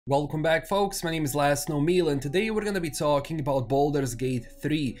Welcome back folks, my name is LastKnownMeal and today we're gonna be talking about Baldur's Gate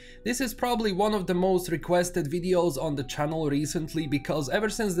 3. This is probably one of the most requested videos on the channel recently because ever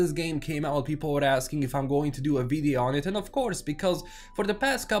since this game came out people were asking if I'm going to do a video on it, and of course because for the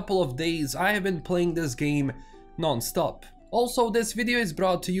past couple of days I have been playing this game non-stop. Also, this video is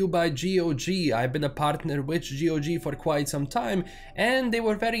brought to you by GOG. I've been a partner with GOG for quite some time and they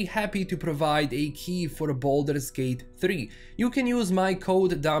were very happy to provide a key for Baldur's Gate 3. You can use my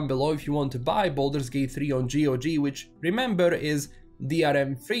code down below if you want to buy Baldur's Gate 3 on GOG, which remember is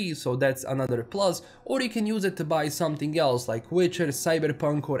DRM free, so that's another plus, or you can use it to buy something else like Witcher,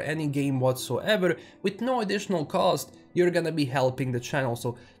 Cyberpunk or any game whatsoever with no additional cost. You're gonna be helping the channel,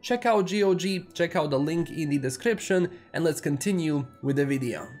 so check out GOG, check out the link in the description, and let's continue with the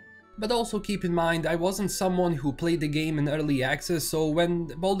video. But also keep in mind, I wasn't someone who played the game in early access, so when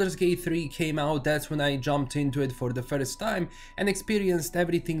Baldur's Gate 3 came out, that's when I jumped into it for the first time and experienced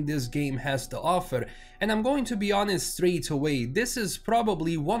everything this game has to offer. And I'm going to be honest straight away, this is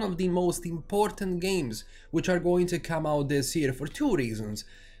probably one of the most important games which are going to come out this year for two reasons.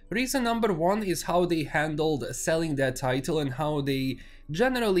 Reason number one is how they handled selling that title and how they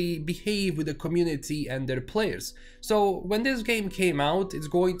generally behave with the community and their players. So when this game came out, it's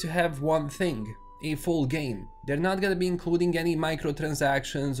going to have one thing: a full game. They're not gonna be including any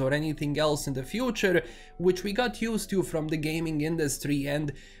microtransactions or anything else in the future, which we got used to from the gaming industry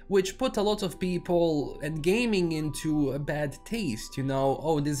and which put a lot of people and gaming into a bad taste, you know,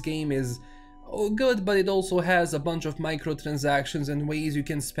 oh, this game is good, but it also has a bunch of microtransactions and ways you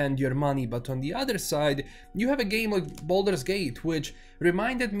can spend your money. But on the other side, you have a game like Baldur's Gate, which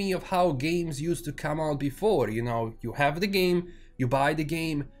reminded me of how games used to come out before. You know, you have the game, you buy the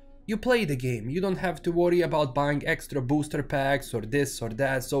game, you play the game. You don't have to worry about buying extra booster packs or this or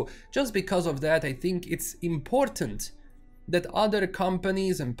that. So just because of that, I think it's important that other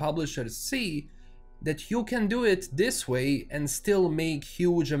companies and publishers see that you can do it this way and still make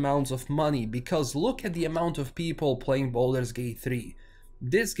huge amounts of money, because look at the amount of people playing Baldur's Gate 3.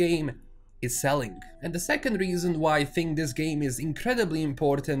 This game is selling. And the second reason why I think this game is incredibly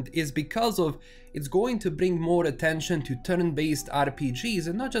important is because of it's going to bring more attention to turn-based RPGs,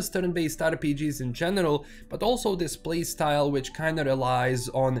 and not just turn-based RPGs in general, but also this playstyle which kind of relies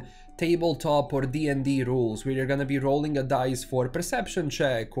on tabletop or D&D rules, where you're gonna be rolling a dice for perception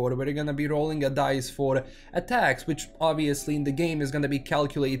check, or where you're gonna be rolling a dice for attacks, which obviously in the game is gonna be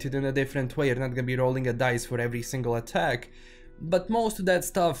calculated in a different way. You're not gonna be rolling a dice for every single attack, but most of that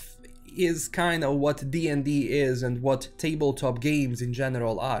stuff is kind of what D&D is and what tabletop games in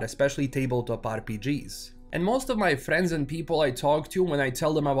general are, especially tabletop RPGs. And most of my friends and people I talk to, when I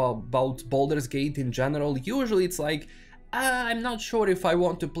tell them about Baldur's Gate in general, usually it's like, I'm not sure if I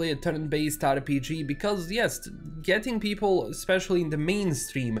want to play a turn-based RPG, because yes, getting people, especially in the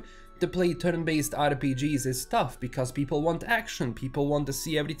mainstream, to play turn-based RPGs is tough because people want action, people want to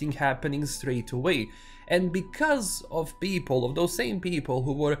see everything happening straight away. And because of those same people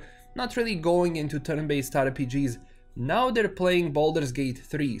who were not really going into turn-based RPGs, now they're playing Baldur's Gate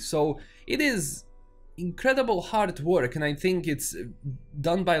 3. So it is incredible hard work, and I think it's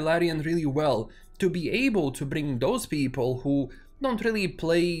done by Larian really well to be able to bring those people who don't really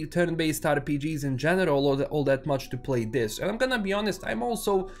play turn-based RPGs in general all that much to play this. And I'm gonna be honest, I'm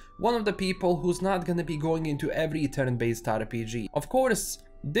also one of the people who's not gonna be going into every turn-based RPG. Of course,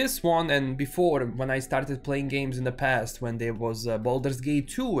 this one and before, when I started playing games in the past, when there was Baldur's Gate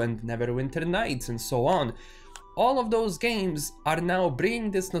 2 and Neverwinter Nights and so on, all of those games are now bringing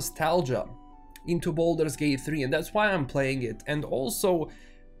this nostalgia into Baldur's Gate 3, and that's why I'm playing it. And also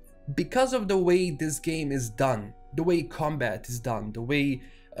because of the way this game is done, the way combat is done, the way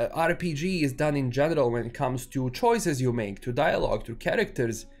RPG is done in general when it comes to choices you make, to dialogue, to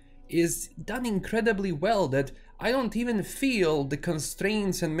characters, is done incredibly well, that I don't even feel the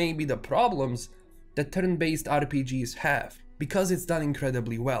constraints and maybe the problems that turn-based RPGs have, because it's done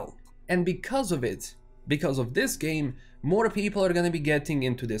incredibly well. And because of it, because of this game, more people are going to be getting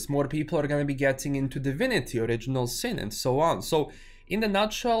into this, more people are going to be getting into Divinity, Original Sin, and so on. So in a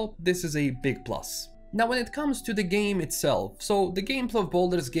nutshell, this is a big plus. Now when it comes to the game itself, so the gameplay of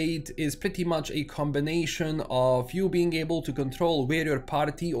Baldur's Gate is pretty much a combination of you being able to control where your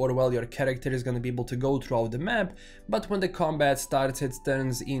party or well your character is going to be able to go throughout the map, but when the combat starts it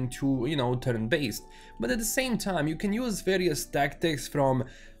turns into, you know, turn-based. But at the same time you can use various tactics, from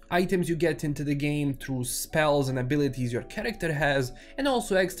items you get into the game through spells and abilities your character has, and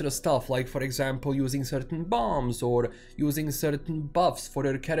also extra stuff like, for example, using certain bombs or using certain buffs for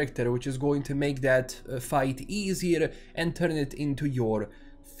your character, which is going to make that fight easier and turn it into your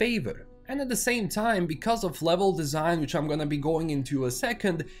favor. And at the same time, because of level design, which I'm gonna be going into a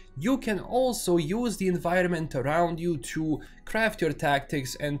second, you can also use the environment around you to craft your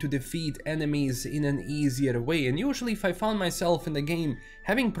tactics and to defeat enemies in an easier way. And usually if I found myself in the game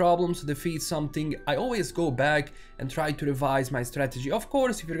having problems to defeat something, I always go back and try to revise my strategy. Of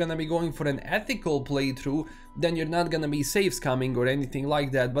course, if you're gonna be going for an ethical playthrough, then you're not gonna be save scamming or anything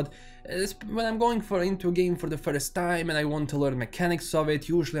like that. But when I'm going into a game for the first time and I want to learn mechanics of it,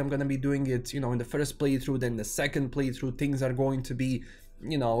 usually I'm gonna be doing it, in the first playthrough, then the second playthrough, things are going to be,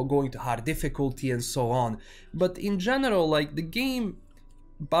 going to hard difficulty and so on. But in general, like, the game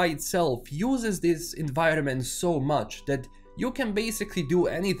by itself uses this environment so much that you can basically do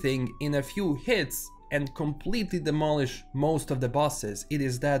anything in a few hits and completely demolish most of the bosses. It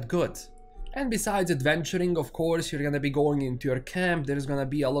is that good. And besides adventuring, of course, you're gonna be going into your camp. There's gonna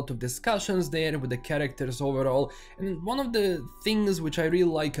be a lot of discussions there with the characters overall. And one of the things which I really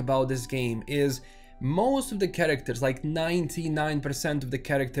like about this game is most of the characters, like 99% of the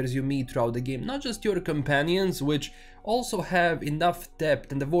characters you meet throughout the game, not just your companions, which also have enough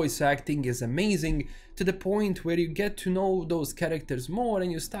depth, and the voice acting is amazing to the point where you get to know those characters more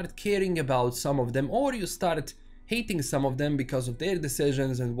and you start caring about some of them, or you start hating some of them because of their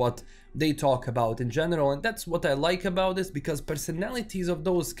decisions and what they talk about in general. And that's what I like about this, because personalities of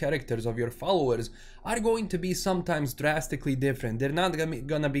those characters, of your followers, are going to be sometimes drastically different. They're not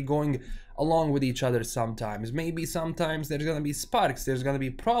gonna be going along with each other sometimes. Maybe sometimes there's gonna be sparks, there's gonna be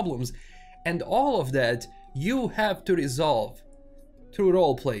problems, and all of that you have to resolve through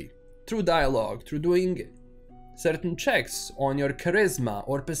roleplay, through dialogue, through doing certain checks on your charisma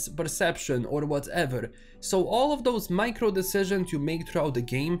or perception or whatever. So all of those micro decisions you make throughout the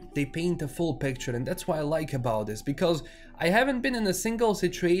game, they paint a full picture, and that's what I like about this, because I haven't been in a single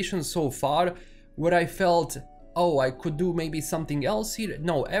situation so far where I felt, oh, I could do maybe something else here.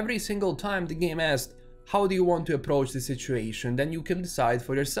 No, every single time the game asked, how do you want to approach the situation? Then you can decide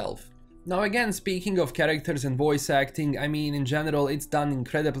for yourself. Now again, speaking of characters and voice acting, I mean, in general, it's done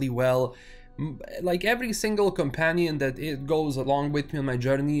incredibly well. Like, every single companion that it goes along with me on my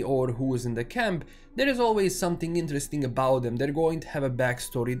journey or who is in the camp, there is always something interesting about them. They're going to have a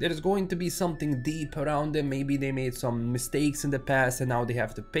backstory, there's going to be something deep around them. Maybe they made some mistakes in the past and now they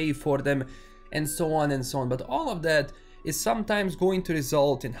have to pay for them, and so on and so on. But all of that is sometimes going to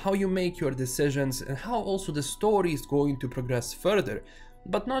result in how you make your decisions and how also the story is going to progress further.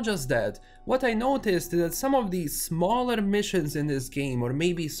 But not just that, what I noticed is that some of these smaller missions in this game, or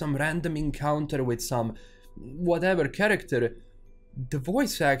maybe some random encounter with some whatever character, the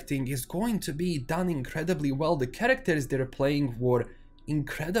voice acting is going to be done incredibly well. The characters they're playing were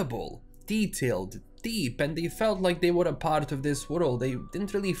incredible, detailed, deep, and they felt like they were a part of this world. They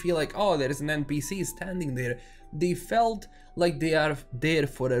didn't really feel like, oh, there's an NPC standing there. They felt like they are there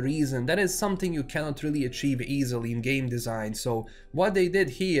for a reason. That is something you cannot really achieve easily in game design. So what they did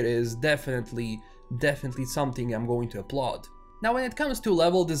here is definitely something I'm going to applaud. Now when it comes to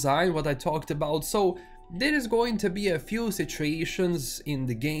level design, what I talked about, so there is going to be a few situations in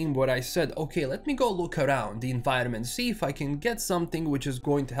the game where I said, okay, let me go look around the environment, see if I can get something which is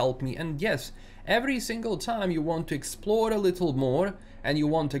going to help me. And yes, every single time you want to explore a little more and you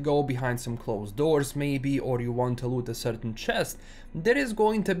want to go behind some closed doors maybe, or you want to loot a certain chest, there is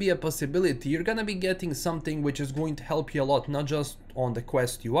going to be a possibility you're gonna be getting something which is going to help you a lot, not just on the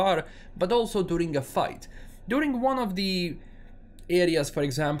quest you are, but also during a fight. During one of the areas, for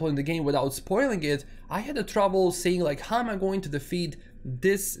example, in the game, without spoiling it, I had a trouble saying like, how am I going to defeat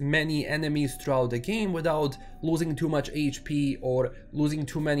this many enemies throughout the game without losing too much HP or losing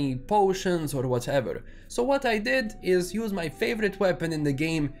too many potions or whatever. So what I did is use my favorite weapon in the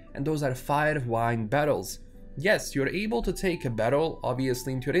game, and those are fire wine barrels. Yes, you're able to take a barrel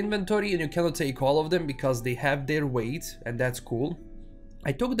obviously into your inventory, and you cannot take all of them because they have their weight, and that's cool.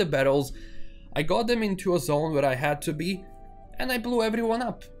 I took the barrels, I got them into a zone where I had to be, and I blew everyone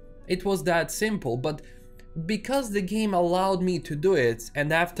up. It was that simple. But because the game allowed me to do it,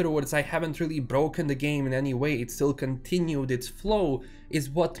 and afterwards I haven't really broken the game in any way, it still continued its flow, is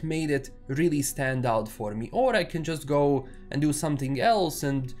what made it really stand out for me. Or I can just go and do something else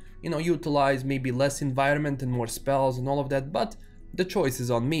and, utilize maybe less environment and more spells and all of that, but the choice is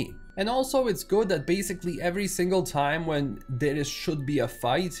on me. And also it's good that basically every single time when there should be a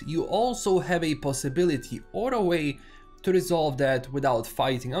fight, you also have a possibility or a way to resolve that without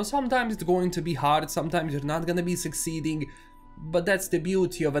fighting. Now sometimes it's going to be hard, sometimes you're not gonna be succeeding, but that's the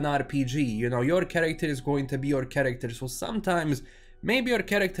beauty of an RPG, your character is going to be your character, so sometimes maybe your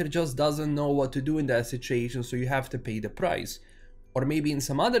character just doesn't know what to do in that situation, so you have to pay the price. Or maybe in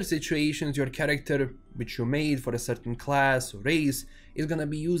some other situations, your character, which you made for a certain class or race, is gonna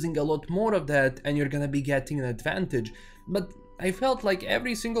be using a lot more of that and you're gonna be getting an advantage. But I felt like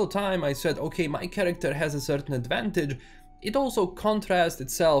every single time I said, okay, my character has a certain advantage, it also contrasts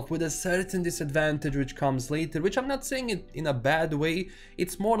itself with a certain disadvantage which comes later, which I'm not saying it in a bad way.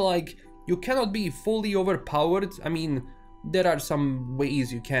 It's more like you cannot be fully overpowered. I mean, there are some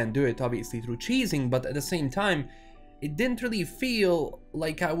ways you can do it, obviously through cheesing, but at the same time, it didn't really feel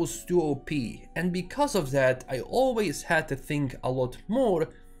like I was too OP, and because of that, I always had to think a lot more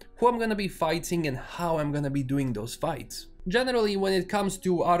who I'm gonna be fighting and how I'm gonna be doing those fights. Generally, when it comes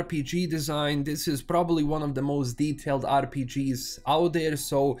to RPG design, this is probably one of the most detailed RPGs out there,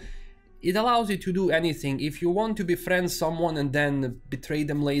 so it allows you to do anything. If you want to befriend someone and then betray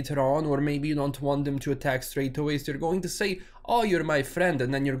them later on, or maybe you don't want them to attack straight away, so you're going to say, oh, you're my friend,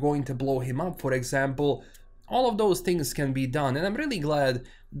 and then you're going to blow him up, for example. All of those things can be done, and I'm really glad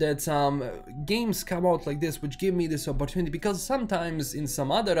that games come out like this which give me this opportunity, because sometimes in some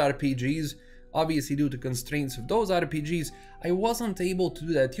other RPGs, obviously due to constraints of those RPGs, I wasn't able to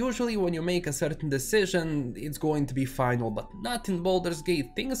do that. Usually when you make a certain decision, it's going to be final, but not in Baldur's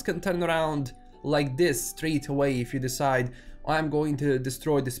Gate. Things can turn around like this straight away if you decide, oh, I'm going to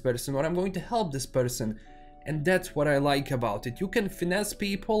destroy this person or I'm going to help this person. And that's what I like about it. You can finesse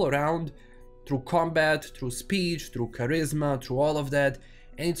people around through combat, through speech, through charisma, through all of that,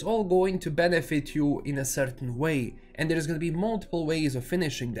 and it's all going to benefit you in a certain way, and there's going to be multiple ways of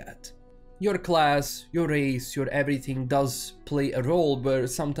finishing that. Your class, your race, your everything does play a role, where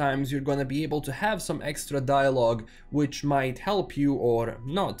sometimes you're gonna be able to have some extra dialogue which might help you or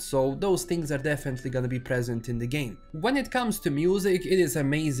not, so those things are definitely gonna be present in the game. When it comes to music, it is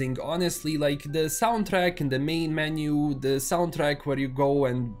amazing, honestly. Like the soundtrack in the main menu, the soundtrack where you go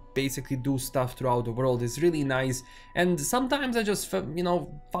and basically do stuff throughout the world is really nice, and sometimes I just, you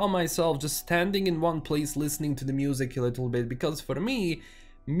know, found myself just standing in one place listening to the music a little bit, because for me,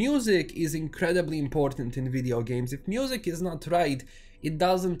 music is incredibly important in video games. If music is not right, it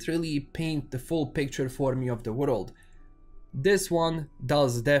doesn't really paint the full picture for me of the world. This one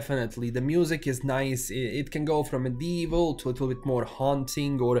does, definitely. The music is nice. It can go from medieval to a little bit more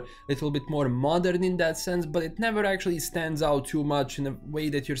haunting or a little bit more modern in that sense, but it never actually stands out too much in a way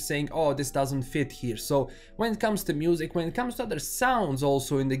that you're saying, oh, this doesn't fit here. So when it comes to music, when it comes to other sounds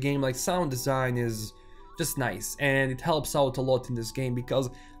also in the game, like sound design is just nice, and it helps out a lot in this game, because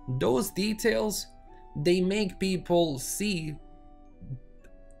those details, they make people see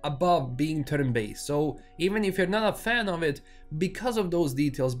above being turn-based. So even if you're not a fan of it, because of those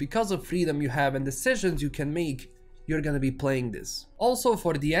details, because of freedom you have and decisions you can make, you're gonna be playing this. Also,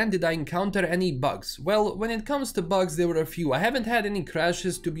 for the end, did I encounter any bugs? Well, when it comes to bugs, there were a few. I haven't had any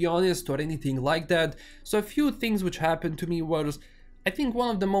crashes, to be honest, or anything like that. So a few things which happened to me was, I think one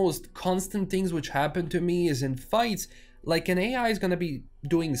of the most constant things which happened to me is in fights, like an AI is gonna be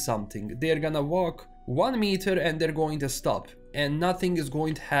doing something. They're gonna walk 1 meter and they're going to stop, and nothing is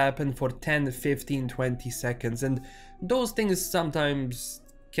going to happen for 10, 15, 20 seconds. And those things sometimes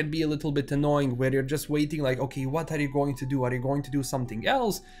can be a little bit annoying, where you're just waiting like, okay, what are you going to do? Are you going to do something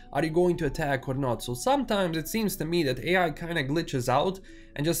else? Are you going to attack or not? So sometimes it seems to me that AI kind of glitches out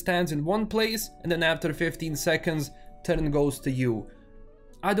and just stands in one place, and then after 15 seconds, turn goes to you.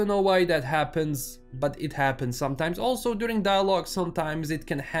 I don't know why that happens, but it happens sometimes. Also during dialogue, sometimes it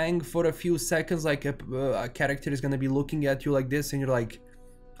can hang for a few seconds, like a character is gonna be looking at you like this and you're like,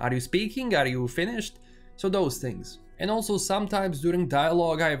 are you speaking? Are you finished? So those things. And also sometimes during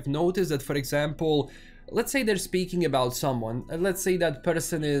dialogue, I've noticed that, for example, let's say they're speaking about someone, and let's say that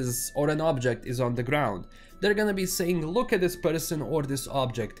person is, or an object is on the ground. They're gonna be saying, look at this person or this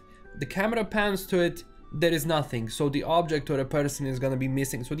object. The camera pans to it, there is nothing, so the object or a person is gonna be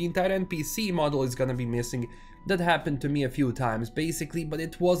missing, so the entire NPC model is gonna be missing. That happened to me a few times basically, but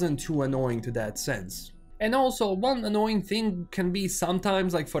it wasn't too annoying to that sense. And also one annoying thing can be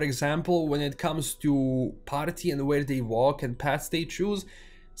sometimes, like for example, when it comes to party and where they walk and paths they choose,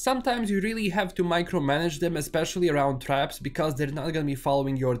 sometimes you really have to micromanage them, especially around traps, because they're not gonna be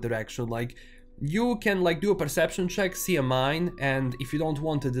following your direction. Like, you can like do a perception check, see a mine, and if you don't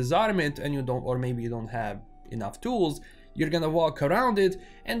want to disarm it, and you don't, or maybe you don't have enough tools, you're gonna walk around it,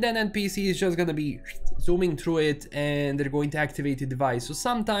 and then NPC is just gonna be zooming through it and they're going to activate the device. So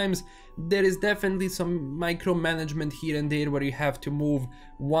sometimes there is definitely some micromanagement here and there where you have to move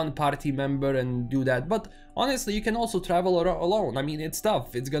one party member and do that. But honestly, you can also travel alone. I mean, it's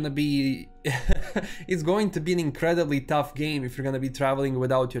tough. It's gonna be it's going to be an incredibly tough game if you're gonna be traveling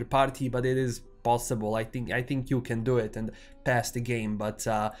without your party, but it is possible. I think you can do it and pass the game, but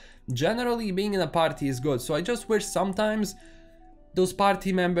generally being in a party is good. So I just wish sometimes those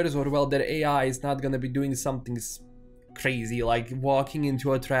party members, or well, their AI is not gonna be doing something crazy like walking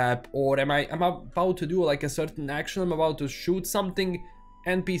into a trap, or I'm about to do like a certain action, I'm about to shoot something,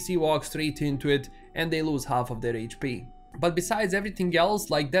 NPC walks straight into it and they lose half of their HP. But besides everything else,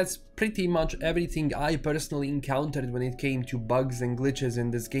 like that's pretty much everything I personally encountered when it came to bugs and glitches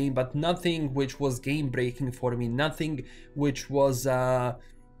in this game, but nothing which was game breaking for me, nothing which was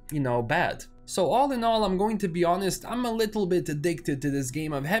you know, bad. So all in all, I'm going to be honest, I'm a little bit addicted to this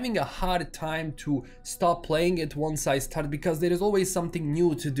game. I'm having a hard time to stop playing it once I start, because there is always something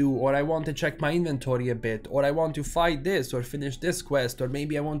new to do, or I want to check my inventory a bit, or I want to fight this or finish this quest, or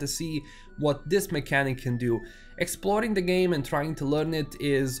maybe I want to see what this mechanic can do. Exploring the game and trying to learn it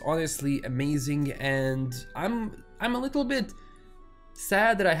is honestly amazing, and I'm a little bit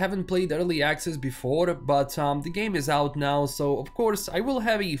sad that I haven't played early access before, but the game is out now, so of course I will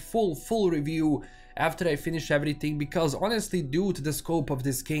have a full review after I finish everything, because honestly, due to the scope of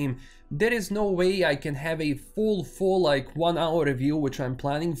this game, there is no way I can have a full like 1 hour review, which I'm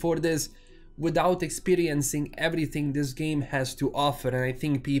planning for this, without experiencing everything this game has to offer, and I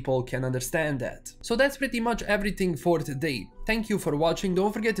think people can understand that. So that's pretty much everything for today. Thank you for watching.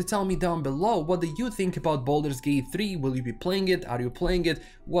 Don't forget to tell me down below, what do you think about Baldur's Gate 3? Will you be playing it? Are you playing it?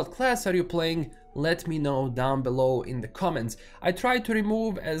 What class are you playing? Let me know down below in the comments. I tried to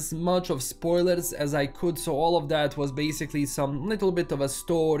remove as much of spoilers as I could, so all of that was basically some little bit of a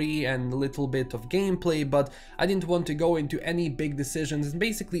story and a little bit of gameplay, but I didn't want to go into any big decisions, and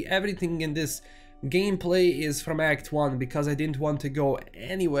basically everything in this gameplay is from Act 1, because I didn't want to go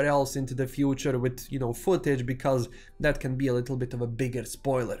anywhere else into the future with, you know, footage, because that can be a little bit of a bigger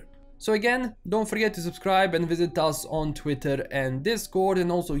spoiler. So again, don't forget to subscribe and visit us on Twitter and Discord,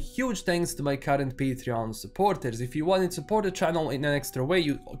 and also huge thanks to my current Patreon supporters. If you want to support the channel in an extra way,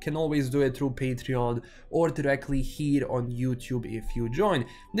 you can always do it through Patreon or directly here on YouTube if you join.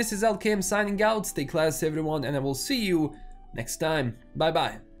 This is LKM signing out, stay classy everyone, and I will see you next time. Bye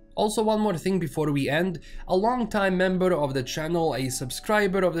bye. Also, one more thing before we end, a long-time member of the channel, a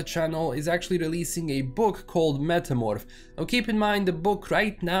subscriber of the channel, is actually releasing a book called Metamorph. Now keep in mind, the book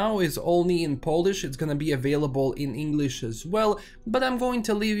right now is only in Polish, it's gonna be available in English as well, but I'm going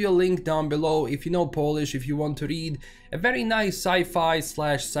to leave you a link down below if you know Polish, if you want to read a very nice sci-fi /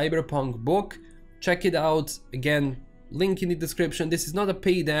 cyberpunk book. Check it out, again, link in the description. This is not a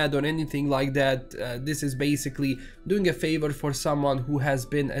paid ad or anything like that. This is basically doing a favor for someone who has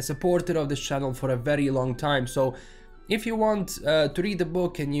been a supporter of this channel for a very long time. So if you want to read the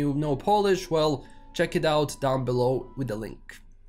book and you know Polish, well, check it out down below with the link.